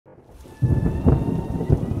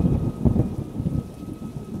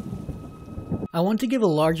I want to give a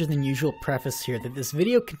larger than usual preface here that this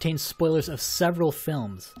video contains spoilers of several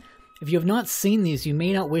films. If you have not seen these, you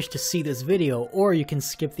may not wish to see this video, or you can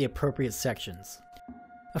skip the appropriate sections.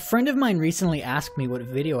 A friend of mine recently asked me what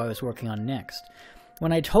video I was working on next.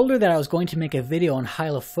 When I told her that I was going to make a video on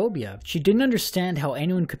Hylophobia, she didn't understand how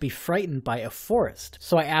anyone could be frightened by a forest.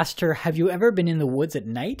 So I asked her, "Have you ever been in the woods at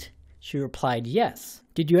night?" She replied, "Yes."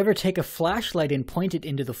 "Did you ever take a flashlight and point it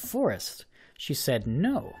into the forest?" She said,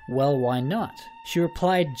 "No." "Well, why not?" She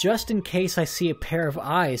replied, "Just in case I see a pair of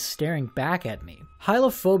eyes staring back at me."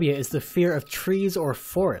 Hylophobia is the fear of trees or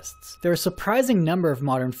forests. There are a surprising number of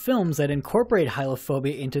modern films that incorporate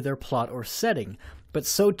hylophobia into their plot or setting, but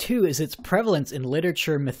so too is its prevalence in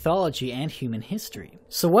literature, mythology, and human history.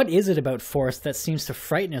 So what is it about forests that seems to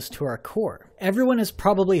frighten us to our core? Everyone has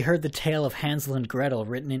probably heard the tale of Hansel and Gretel,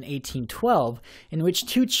 written in 1812, in which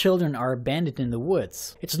two children are abandoned in the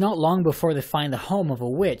woods. It's not long before they find the home of a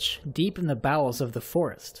witch, deep in the bowels of the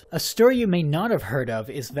forest. A story you may not have heard of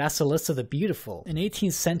is Vasilisa the Beautiful, an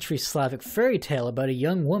 18th century Slavic fairy tale about a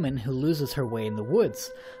young woman who loses her way in the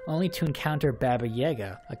woods, only to encounter Baba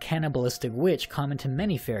Yaga, a cannibalistic witch common to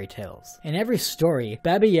many fairy tales. In every story,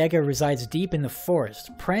 Baba Yaga resides deep in the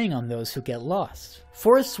forest, preying on those who get lost.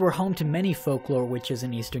 Forests were home to many folklore witches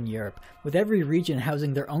in Eastern Europe, with every region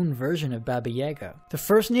housing their own version of Baba Yaga. The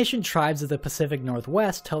First Nation tribes of the Pacific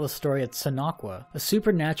Northwest tell the story of Tsanakwa, a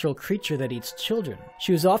supernatural creature that eats children.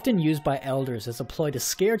 She was often used by elders as a ploy to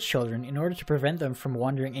scare children in order to prevent them from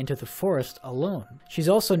wandering into the forest alone. She's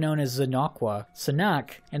also known as Zanakwa,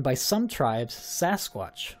 Sanak, and by some tribes,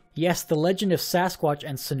 Sasquatch. Yes, the legend of Sasquatch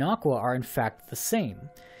and Sanakwa are in fact the same.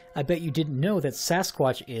 I bet you didn't know that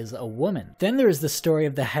Sasquatch is a woman. Then there is the story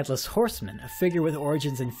of the Headless Horseman, a figure with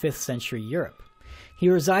origins in 5th century Europe. He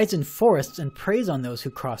resides in forests and preys on those who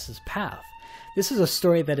cross his path. This is a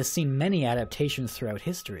story that has seen many adaptations throughout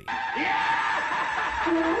history.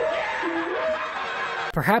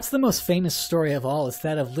 Perhaps the most famous story of all is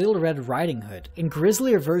that of Little Red Riding Hood. In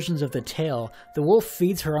grislier versions of the tale, the wolf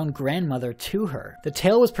feeds her own grandmother to her. The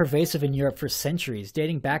tale was pervasive in Europe for centuries,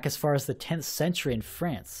 dating back as far as the 10th century in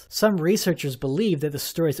France. Some researchers believe that the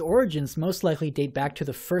story's origins most likely date back to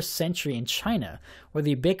the 1st century in China, where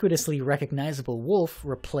the ubiquitously recognizable wolf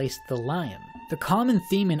replaced the lion. The common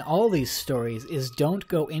theme in all these stories is don't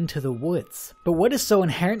go into the woods. But what is so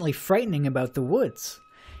inherently frightening about the woods?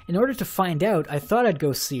 In order to find out, I thought I'd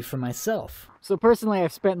go see for myself. So personally,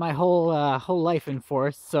 I've spent my whole life in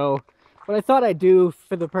forests, so what I thought I'd do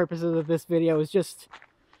for the purposes of this video is just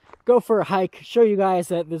go for a hike, show you guys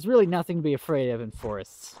that there's really nothing to be afraid of in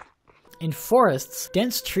forests. In forests,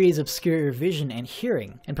 dense trees obscure your vision and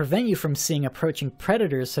hearing, and prevent you from seeing approaching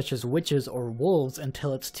predators such as witches or wolves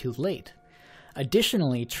until it's too late.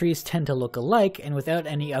 Additionally, trees tend to look alike, and without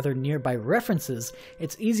any other nearby references,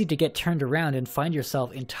 it's easy to get turned around and find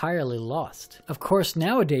yourself entirely lost. Of course,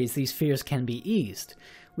 nowadays these fears can be eased.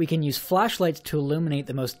 We can use flashlights to illuminate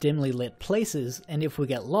the most dimly lit places, and if we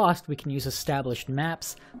get lost, we can use established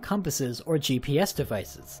maps, compasses, or GPS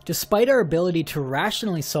devices. Despite our ability to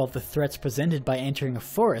rationally solve the threats presented by entering a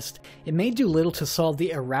forest, it may do little to solve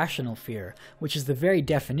the irrational fear, which is the very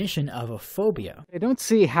definition of a phobia. I don't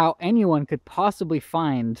see how anyone could possibly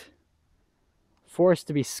find forests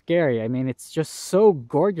to be scary. I mean, it's just so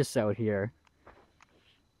gorgeous out here.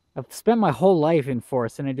 I've spent my whole life in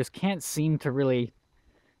forests, and I just can't seem to really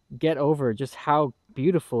get over just how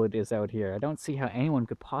beautiful it is out here. I don't see how anyone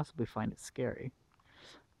could possibly find it scary.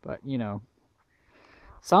 But, you know,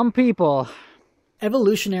 some people...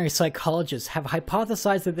 Evolutionary psychologists have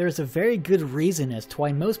hypothesized that there is a very good reason as to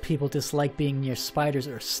why most people dislike being near spiders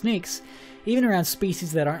or snakes, even around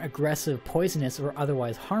species that aren't aggressive, poisonous, or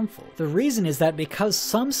otherwise harmful. The reason is that because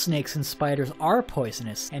some snakes and spiders are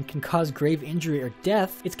poisonous and can cause grave injury or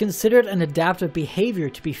death, it's considered an adaptive behavior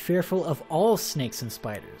to be fearful of all snakes and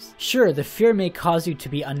spiders. Sure, the fear may cause you to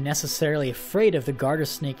be unnecessarily afraid of the garter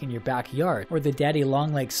snake in your backyard, or the daddy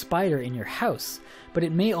long-legged spider in your house, but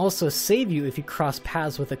it may also save you if you cross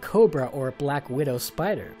paths with a cobra or a black widow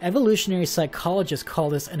spider. Evolutionary psychologists call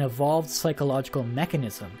this an evolved psychological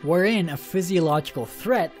mechanism, wherein a physiological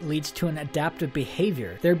threat leads to an adaptive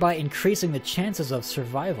behavior, thereby increasing the chances of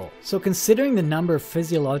survival. So considering the number of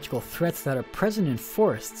physiological threats that are present in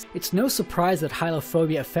forests, it's no surprise that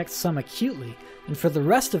hylophobia affects some acutely, and for the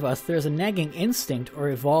rest of us there's a nagging instinct or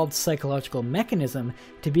evolved psychological mechanism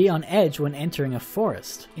to be on edge when entering a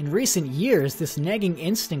forest. In recent years, this nagging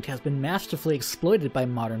instinct has been masterfully exploited by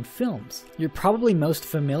modern films. You're probably most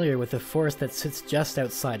familiar with the forest that sits just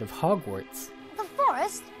outside of Hogwarts. The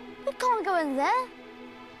forest? We can't go in there.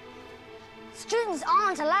 Students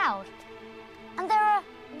aren't allowed. And there are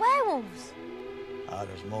werewolves. Oh,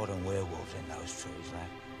 there's more than werewolves in those trees, lad.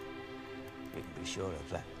 You can be sure of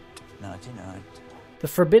that. Nighty-night. The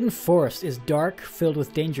Forbidden Forest is dark, filled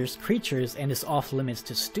with dangerous creatures, and is off limits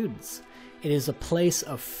to students. It is a place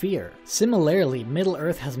of fear. Similarly,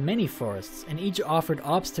 Middle-earth has many forests, and each offered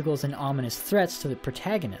obstacles and ominous threats to the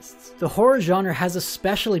protagonists. The horror genre has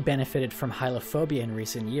especially benefited from Hylophobia in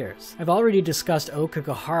recent years. I've already discussed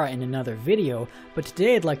Okagahara in another video, but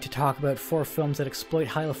today I'd like to talk about 4 films that exploit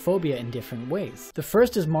Hylophobia in different ways. The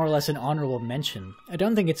first is more or less an honorable mention. I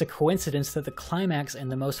don't think it's a coincidence that the climax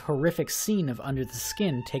and the most horrific scene of Under the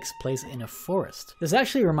Skin takes place in a forest. This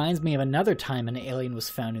actually reminds me of another time an alien was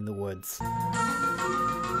found in the woods.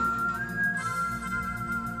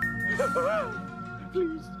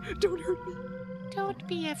 Please, don't hurt me. Don't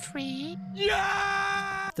be afraid.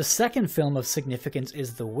 Yeah! The second film of significance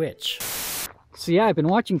is The Witch. So yeah, I've been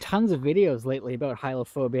watching tons of videos lately about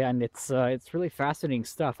Hylophobia, and it's really fascinating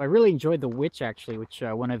stuff. I really enjoyed The Witch, actually, which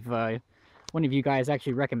one of you guys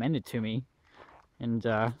actually recommended to me. And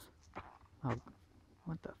oh,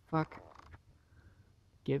 what the fuck?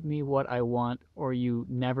 Give me what I want, or you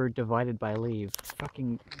never divided by leave.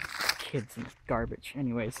 Fucking kids and garbage.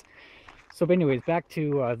 Anyways. Back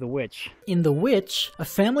to The Witch. In The Witch, a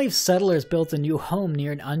family of settlers built a new home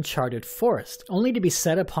near an uncharted forest, only to be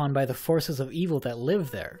set upon by the forces of evil that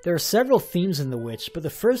live there. There are several themes in The Witch, but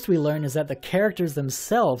the first we learn is that the characters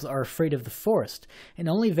themselves are afraid of the forest, and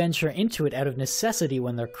only venture into it out of necessity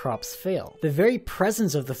when their crops fail. The very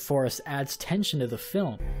presence of the forest adds tension to the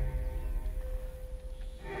film.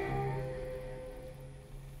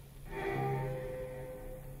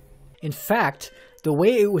 In fact, the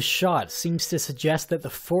way it was shot seems to suggest that the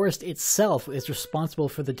forest itself is responsible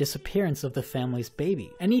for the disappearance of the family's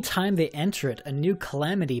baby. Any time they enter it, a new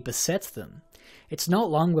calamity besets them. It's not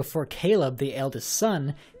long before Caleb, the eldest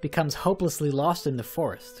son, becomes hopelessly lost in the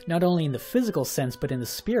forest, not only in the physical sense but in the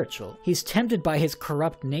spiritual. He's tempted by his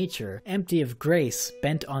corrupt nature, empty of grace,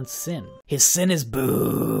 bent on sin. His sin is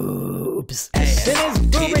boobs. His sin is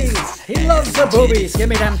boobies! He loves the boobies! Give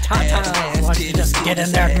me them tatas! Why don't you just get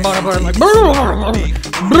in there and like...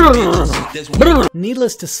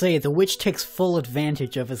 Needless to say, the witch takes full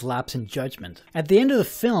advantage of his lapse in judgment. At the end of the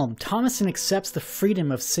film, Thomason accepts the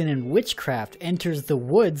freedom of sin and witchcraft, enters the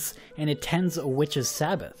woods, and attends a witch's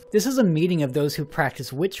sabbath. This is a meeting of those who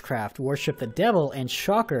practice witchcraft, worship the devil, and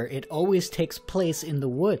shocker, it always takes place in the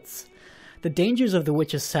woods. The dangers of the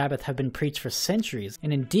witch's sabbath have been preached for centuries,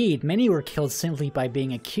 and indeed, many were killed simply by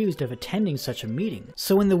being accused of attending such a meeting.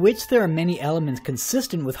 So in The Witch there are many elements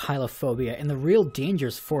consistent with Hylophobia and the real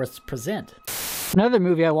dangers forests present. Another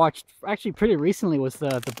movie I watched actually pretty recently was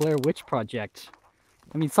the Blair Witch Project.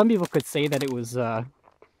 I mean, some people could say that it was,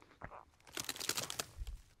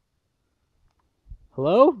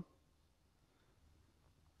 Hello?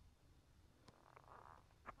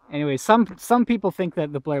 Anyway, some people think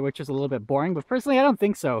that the Blair Witch is a little bit boring, but personally I don't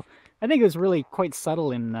think so. I think it was really quite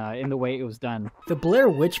subtle in the way it was done. The Blair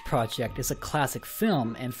Witch Project is a classic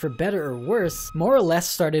film, and for better or worse, more or less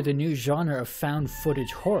started a new genre of found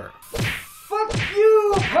footage horror. Fuck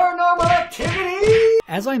you, Paranormal Activity!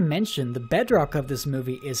 As I mentioned, the bedrock of this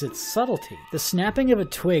movie is its subtlety. The snapping of a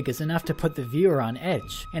twig is enough to put the viewer on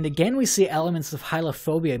edge, and again we see elements of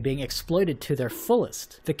Hylophobia being exploited to their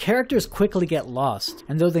fullest. The characters quickly get lost,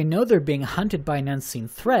 and though they know they're being hunted by an unseen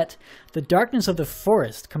threat, the darkness of the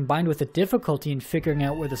forest, combined with the difficulty in figuring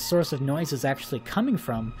out where the source of noise is actually coming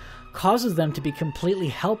from, causes them to be completely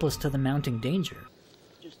helpless to the mounting danger.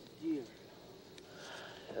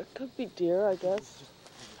 It could be deer, I guess.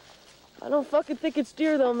 I don't fucking think it's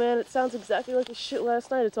deer though, man. It sounds exactly like the shit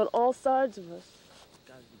last night. It's on all sides of us. It's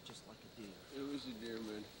gotta be just like a deer. It was a deer,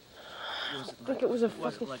 man. I think it was a fucking... It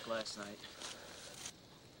wasn't like last night.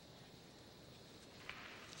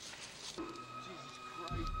 Jesus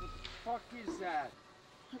Christ, what the fuck is that?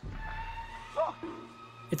 Fuck!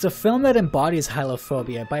 It's a film that embodies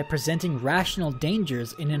Hylophobia by presenting rational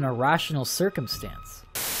dangers in an irrational circumstance.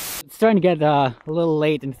 It's starting to get a little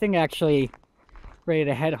late, and I think actually ready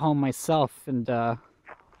to head home myself, and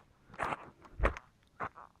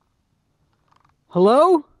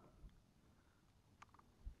Hello?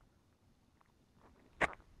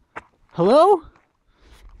 Hello?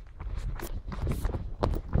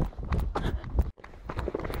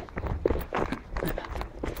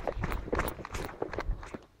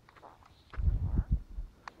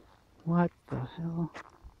 What the hell?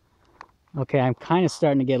 Okay, I'm kind of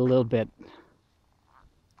starting to get a little bit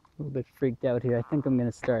freaked out here. I think I'm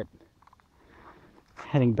gonna start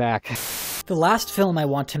heading back. The last film I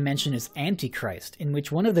want to mention is Antichrist, in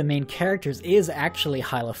which one of the main characters is actually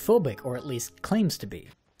Hylophobia, or at least claims to be.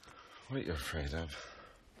 What are you afraid of?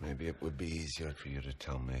 Maybe it would be easier for you to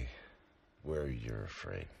tell me where you're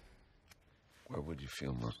afraid. Where would you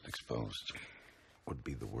feel most exposed? Would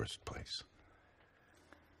be the worst place?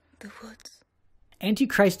 The woods.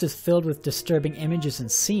 Antichrist is filled with disturbing images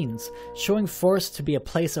and scenes, showing forests to be a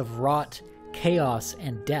place of rot, chaos,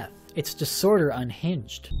 and death. Its disorder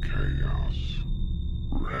unhinged. Chaos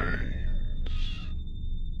reigns.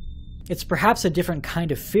 It's perhaps a different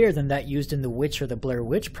kind of fear than that used in The Witch or the Blair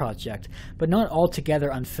Witch Project, but not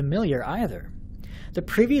altogether unfamiliar either. The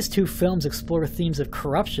previous two films explore themes of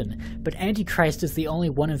corruption, but Antichrist is the only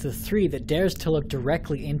one of the three that dares to look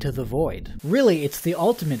directly into the void. Really, it's the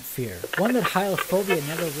ultimate fear, one that Hylophobia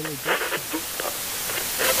never really did.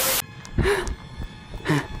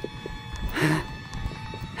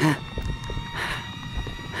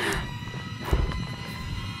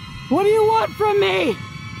 What do you want from me?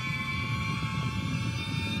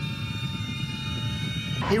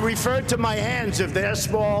 He referred to my hands. If they're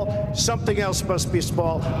small, something else must be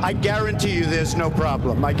small. I guarantee you there's no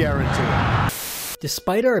problem. I guarantee it.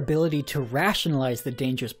 Despite our ability to rationalize the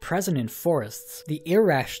dangers present in forests, the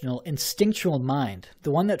irrational, instinctual mind,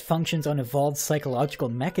 the one that functions on evolved psychological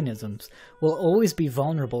mechanisms, will always be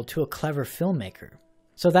vulnerable to a clever filmmaker.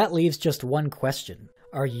 So that leaves just one question.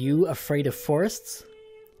 Are you afraid of forests?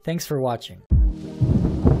 Thanks for watching.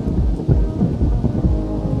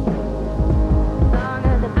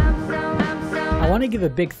 I want to give a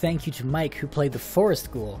big thank you to Mike, who played the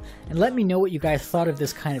Forest Ghoul, and let me know what you guys thought of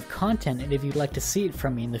this kind of content and if you'd like to see it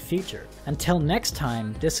from me in the future. Until next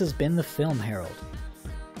time, this has been the Film Herald.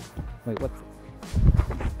 Wait, what?